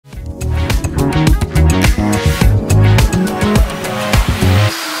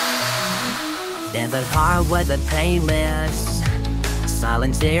out with the painless.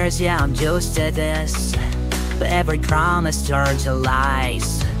 Silent tears, yeah, I'm used to this. But every promise turns to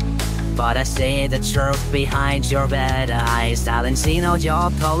lies. But I see the truth behind your red eyes. Valentino,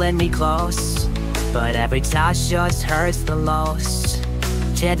 you're pulling me close, but every touch just hurts the most.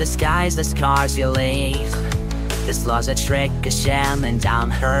 Can't disguise the scars you leave. This love's a trick, a sham, and I'm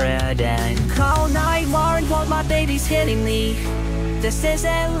hurting. Call 911 while my baby's hitting me. This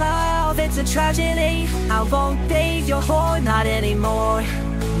isn't love, it's a tragedy. I won't be your whore, not anymore.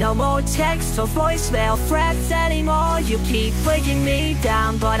 No more text or voicemail threats anymore. You keep breaking me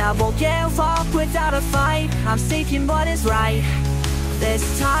down, but I won't give up without a fight. I'm seeking what is right.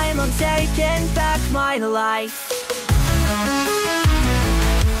 This time I'm taking back my life.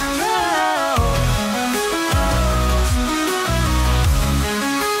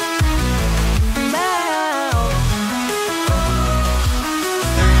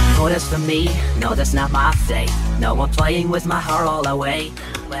 Oh, that's for me, no, that's not my fate. No more playing with my heart all the way.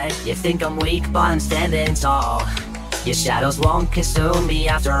 You think I'm weak, but I'm standing tall. Your shadows won't consume me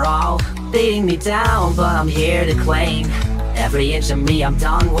after all. Beating me down, but I'm here to claim every inch of me. I'm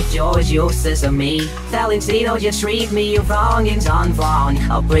done with yours, useless of me. Valentino, you treat me wrong and done wrong.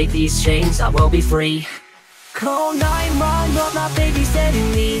 I'll break these chains, I will be free. Call 911, but my baby's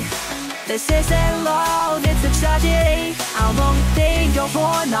sending me. This isn't love, it's a tragedy. I won't be your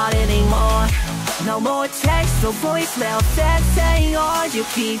whore, not anymore. No more text or voicemail threats anymore. You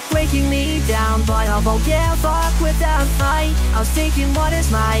keep breaking me down, but I won't give up without a fight. I'm seeking what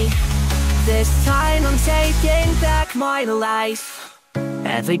is right. This time I'm taking back my life.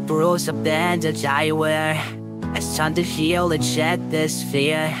 Every bruise a bandage I wear. It's time to heal and shed this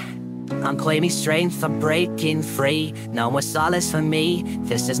fear. I'm claiming strength, I'm breaking free. No more solace for me,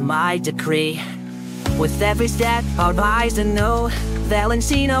 this is my decree. With every step I'll rise anew.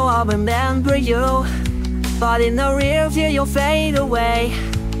 Valentino, I'll remember you. But in the rear view you'll fade away.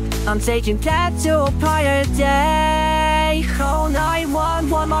 I'm taking that to a prior day. Call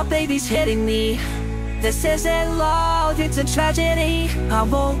 911, my baby's hitting me. This isn't love, it's a tragedy. I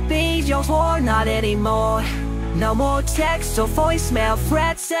won't be your whore, not anymore. No more text or voicemail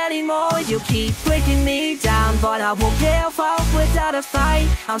threats anymore. You keep breaking me down, but I won't give up without a fight.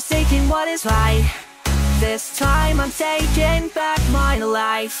 I'm seeking what is right. This time I'm taking back my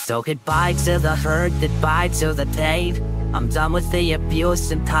life. So goodbye to the hurt, goodbye to the pain. I'm done with the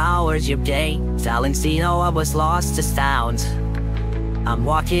abuse and powers you gain. Valentino, I was lost to sound. I'm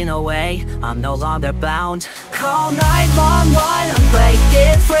walking away, I'm no longer bound. Call 911, I'm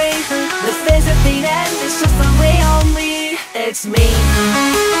breaking free. This isn't the end, it's just the real me. It's me.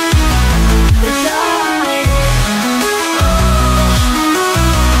 It's I.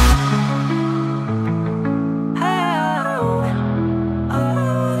 Oh,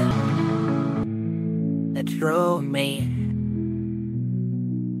 oh. The true me.